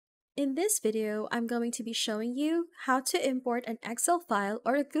In this video, I'm going to be showing you how to import an Excel file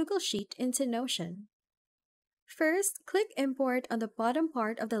or a Google Sheet into Notion. First, click Import on the bottom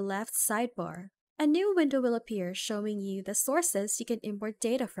part of the left sidebar. A new window will appear showing you the sources you can import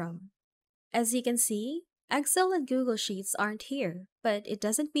data from. As you can see, Excel and Google Sheets aren't here, but it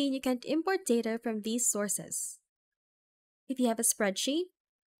doesn't mean you can't import data from these sources. If you have a spreadsheet,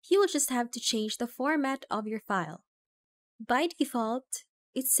 you will just have to change the format of your file. By default,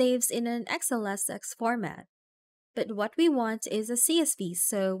 it saves in an XLSX format. But what we want is a CSV,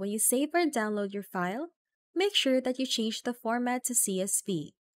 so when you save or download your file, make sure that you change the format to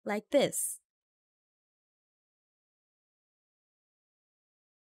CSV, like this.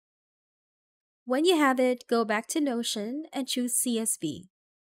 When you have it, go back to Notion and choose CSV.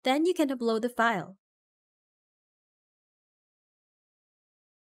 Then you can upload the file.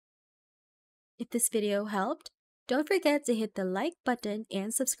 If this video helped, don't forget to hit the like button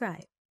and subscribe.